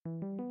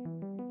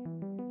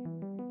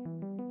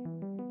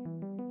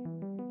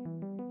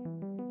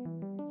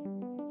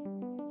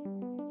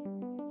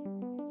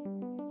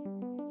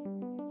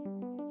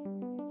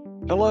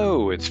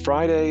Hello, it's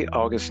Friday,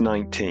 August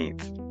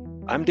 19th.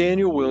 I'm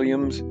Daniel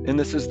Williams, and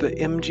this is the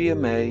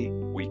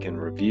MGMA Week in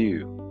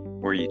Review,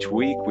 where each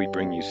week we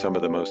bring you some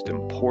of the most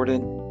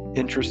important,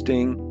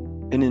 interesting,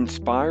 and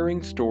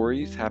inspiring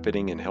stories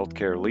happening in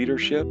healthcare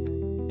leadership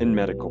and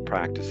medical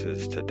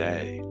practices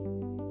today.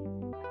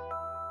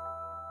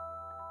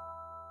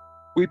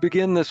 We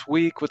begin this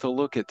week with a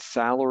look at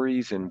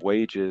salaries and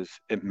wages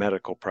at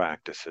medical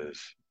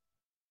practices.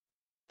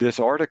 This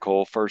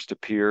article first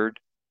appeared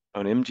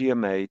on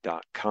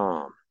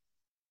MGMA.com.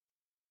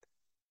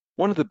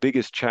 One of the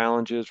biggest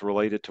challenges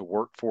related to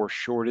workforce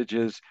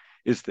shortages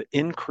is the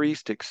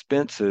increased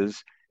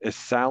expenses as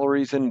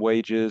salaries and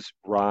wages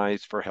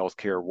rise for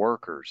healthcare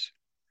workers.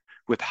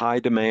 With high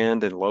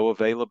demand and low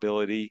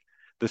availability,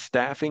 the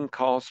staffing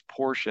cost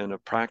portion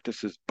of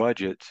practices'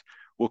 budgets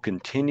will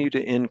continue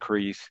to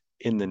increase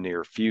in the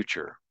near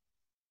future.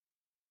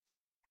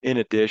 In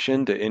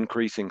addition to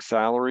increasing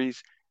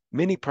salaries,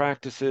 many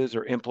practices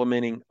are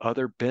implementing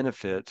other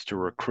benefits to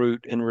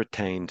recruit and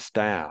retain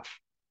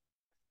staff.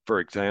 For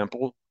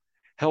example,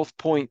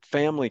 HealthPoint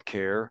Family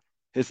Care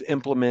has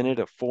implemented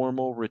a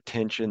formal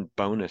retention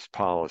bonus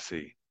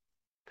policy.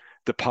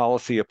 The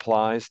policy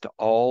applies to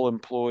all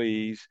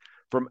employees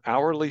from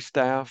hourly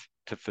staff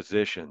to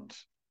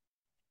physicians.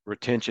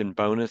 Retention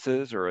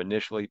bonuses are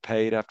initially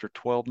paid after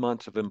 12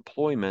 months of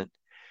employment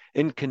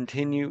and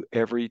continue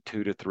every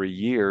 2 to 3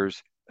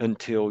 years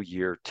until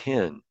year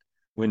 10,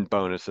 when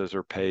bonuses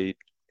are paid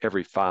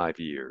every 5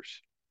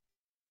 years.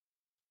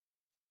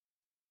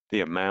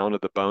 The amount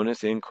of the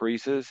bonus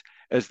increases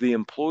as the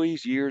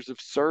employee's years of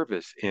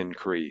service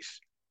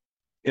increase.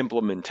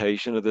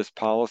 Implementation of this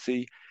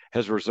policy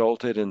has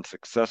resulted in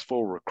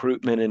successful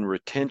recruitment and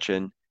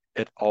retention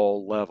at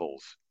all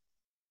levels.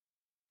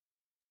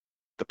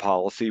 The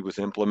policy was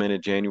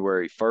implemented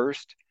January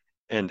 1st,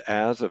 and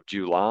as of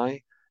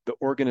July, the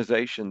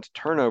organization's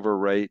turnover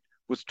rate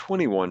was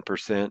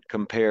 21%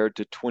 compared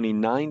to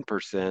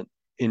 29%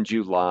 in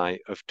July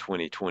of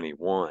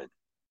 2021.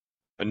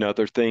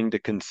 Another thing to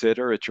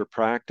consider at your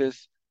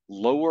practice,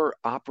 lower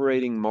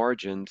operating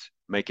margins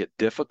make it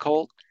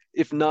difficult,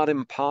 if not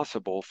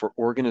impossible, for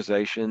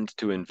organizations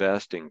to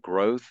invest in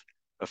growth,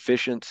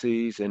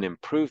 efficiencies, and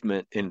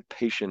improvement in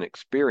patient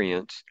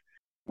experience,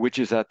 which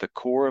is at the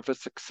core of a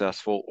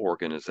successful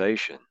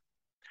organization.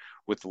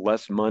 With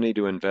less money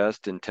to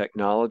invest in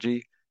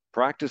technology,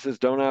 practices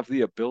don't have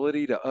the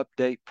ability to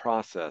update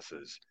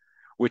processes,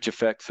 which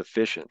affects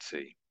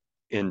efficiency.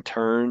 In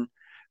turn,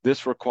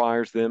 this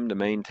requires them to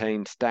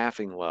maintain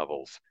staffing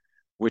levels,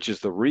 which is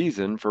the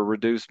reason for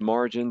reduced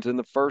margins in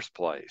the first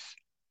place.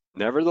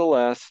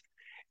 Nevertheless,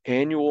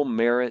 annual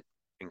merit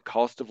and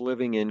cost of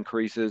living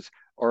increases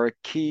are a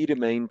key to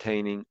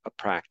maintaining a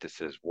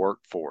practice's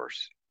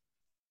workforce.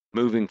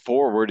 Moving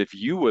forward, if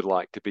you would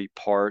like to be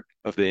part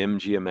of the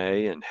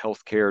MGMA and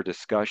healthcare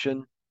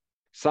discussion,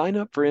 sign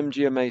up for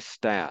MGMA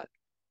Stat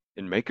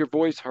and make your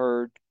voice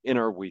heard in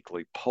our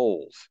weekly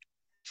polls.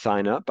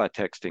 Sign up by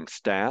texting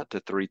STAT to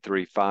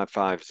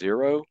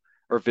 33550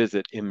 or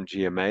visit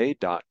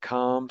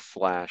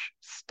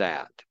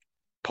mgma.com/stat.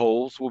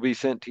 Polls will be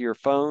sent to your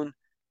phone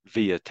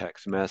via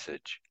text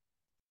message.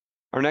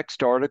 Our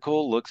next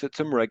article looks at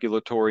some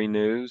regulatory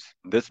news.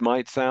 This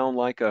might sound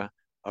like a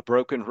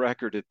broken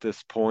record at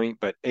this point,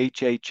 but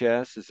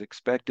HHS is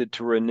expected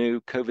to renew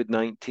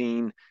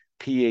COVID-19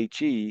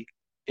 PHE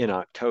in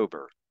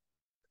October.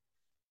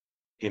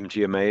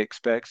 MGMA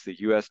expects the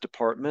U.S.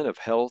 Department of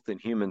Health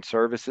and Human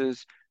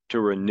Services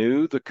to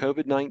renew the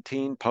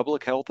COVID-19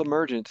 public health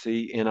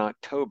emergency in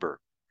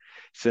October,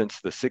 since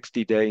the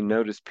 60-day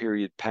notice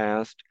period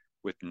passed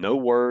with no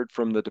word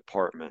from the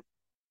department.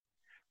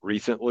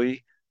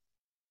 Recently,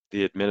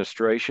 the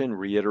administration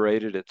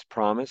reiterated its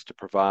promise to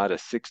provide a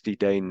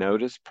 60-day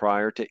notice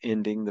prior to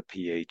ending the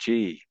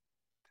PHE.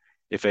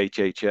 If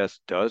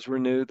HHS does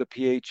renew the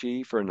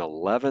PHE for an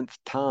 11th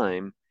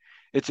time,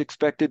 it's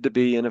expected to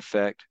be in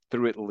effect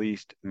through at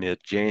least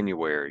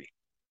mid-January.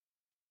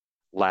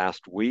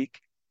 Last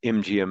week,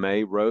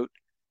 MGMA wrote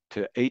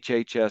to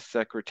HHS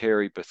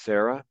Secretary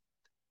Becerra,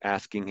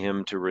 asking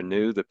him to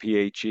renew the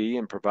PHE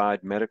and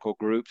provide medical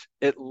groups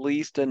at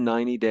least a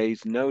 90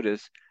 days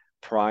notice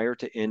prior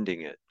to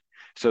ending it,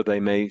 so they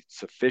may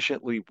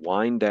sufficiently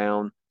wind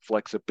down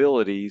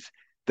flexibilities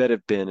that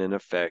have been in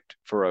effect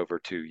for over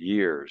 2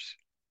 years.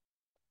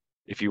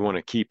 If you want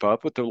to keep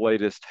up with the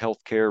latest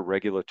healthcare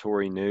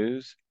regulatory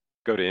news,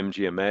 go to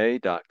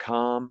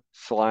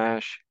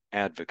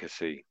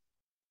mgma.com/advocacy.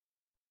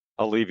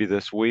 I'll leave you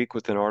this week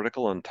with an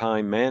article on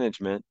time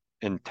management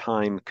and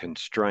time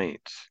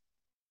constraints.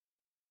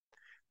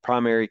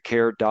 Primary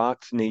care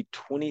docs need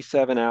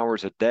 27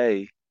 hours a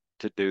day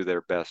to do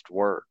their best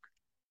work.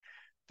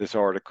 This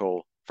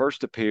article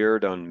first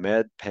appeared on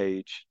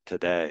MedPage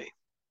today.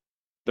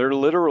 There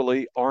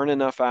literally aren't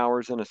enough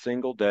hours in a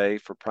single day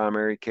for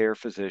primary care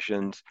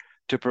physicians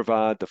to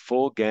provide the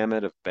full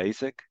gamut of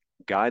basic,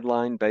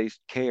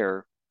 guideline-based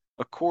care,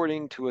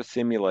 according to a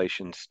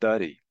simulation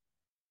study.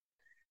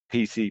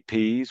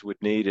 PCPs would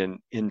need an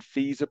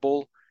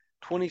infeasible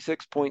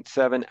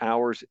 26.7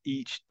 hours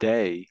each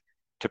day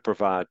to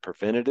provide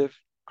preventative,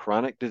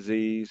 chronic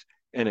disease,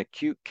 and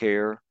acute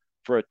care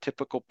for a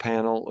typical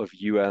panel of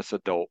U.S.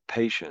 adult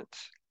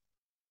patients.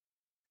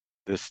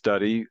 This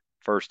study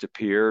first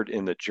appeared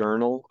in the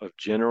Journal of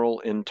General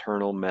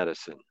Internal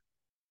Medicine.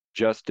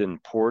 Justin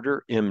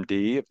Porter,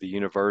 MD of the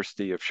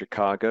University of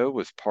Chicago,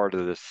 was part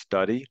of this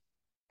study.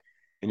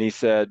 And he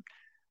said,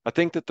 I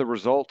think that the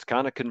results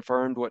kind of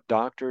confirmed what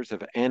doctors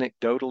have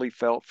anecdotally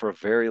felt for a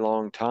very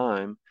long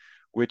time,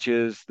 which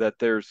is that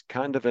there's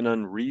kind of an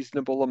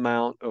unreasonable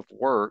amount of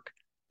work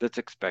that's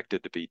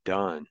expected to be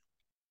done.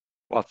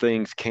 While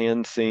things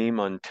can seem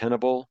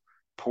untenable,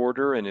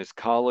 Porter and his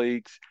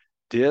colleagues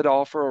did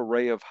offer a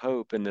ray of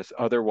hope in this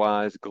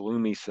otherwise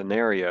gloomy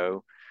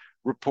scenario,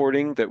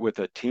 reporting that with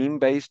a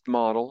team-based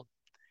model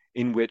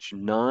in which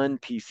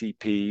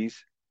non-PCPs,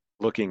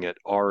 looking at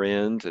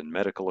RNs and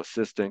medical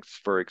assistants,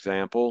 for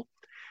example,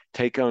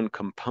 take on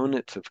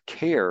components of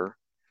care,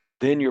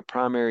 then your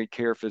primary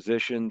care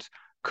physicians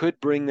could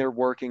bring their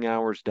working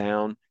hours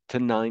down to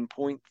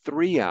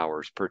 9.3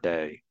 hours per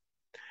day.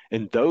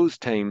 And those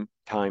time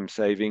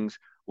savings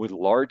would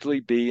largely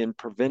be in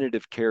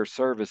preventative care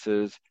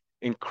services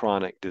and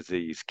chronic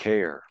disease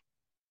care.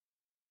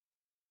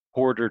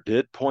 Porter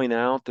did point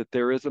out that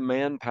there is a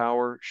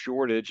manpower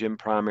shortage in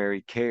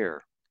primary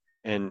care,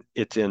 and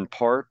it's in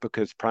part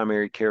because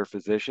primary care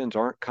physicians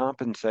aren't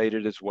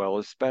compensated as well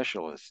as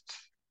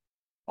specialists.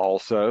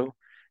 Also,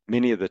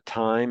 many of the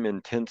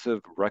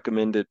time-intensive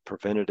recommended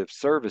preventative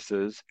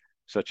services,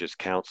 such as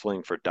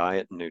counseling for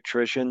diet and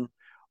nutrition,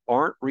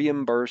 aren't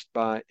reimbursed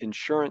by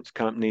insurance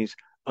companies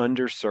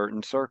under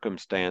certain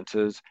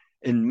circumstances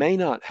and may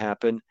not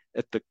happen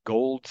at the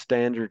gold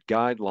standard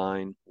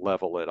guideline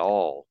level at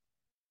all.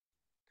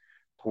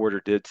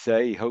 Porter did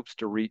say he hopes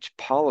to reach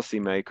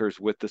policymakers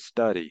with the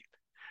study,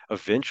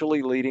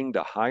 eventually leading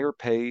to higher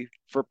pay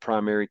for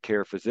primary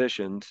care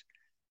physicians,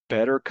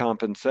 better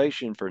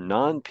compensation for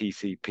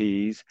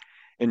non-PCPs,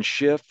 and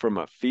shift from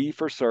a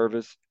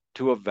fee-for-service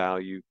to a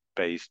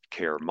value-based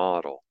care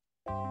model.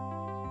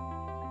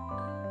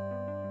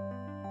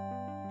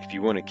 If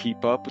you want to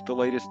keep up with the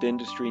latest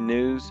industry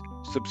news,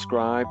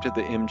 subscribe to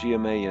the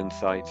MGMA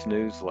Insights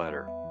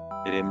newsletter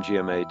at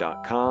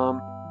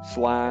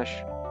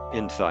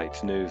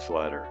mgma.com/Insights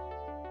newsletter.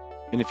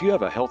 And if you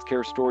have a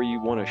healthcare story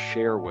you want to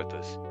share with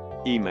us,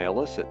 email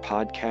us at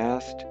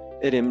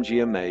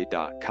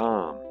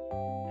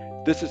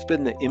podcast@mgma.com. This has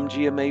been the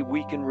MGMA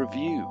Week in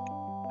Review.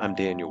 I'm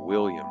Daniel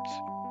Williams.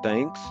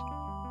 Thanks,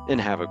 and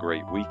have a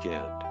great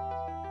weekend.